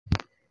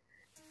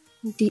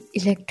The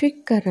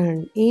electric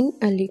current in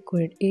a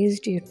liquid is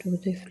due to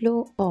the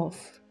flow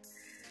of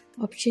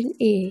option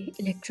A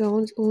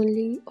electrons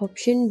only,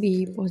 option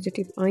B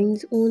positive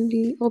ions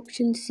only,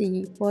 option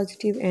C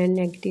positive and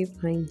negative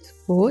ions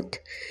both,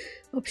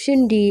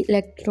 option D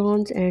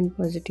electrons and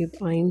positive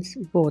ions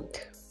both.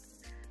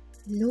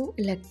 No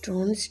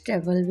electrons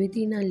travel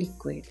within a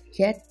liquid,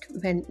 yet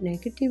when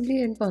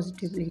negatively and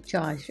positively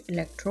charged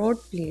electrode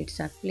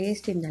plates are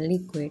placed in the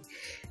liquid,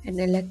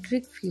 an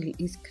electric field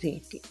is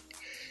created.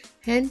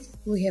 Hence,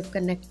 we have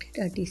connected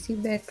a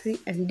DC battery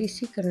and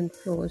DC current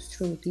flows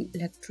through the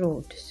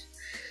electrodes.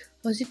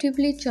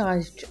 Positively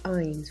charged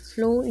ions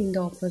flow in the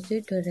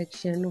opposite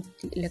direction of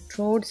the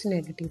electrode's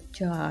negative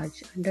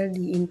charge under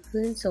the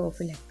influence of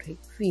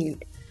electric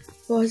field.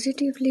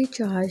 Positively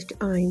charged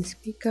ions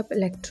pick up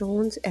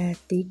electrons at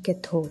the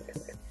cathode.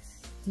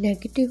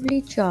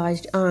 Negatively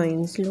charged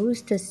ions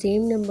lose the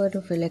same number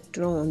of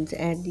electrons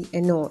at the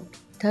anode.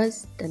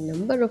 Thus, the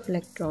number of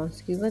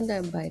electrons given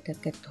by the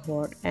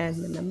cathode and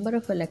the number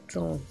of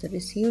electrons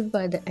received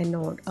by the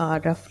anode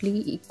are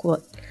roughly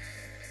equal.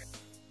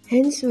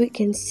 Hence, we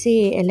can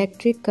say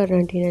electric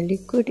current in a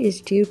liquid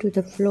is due to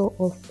the flow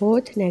of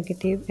both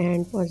negative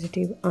and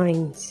positive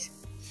ions.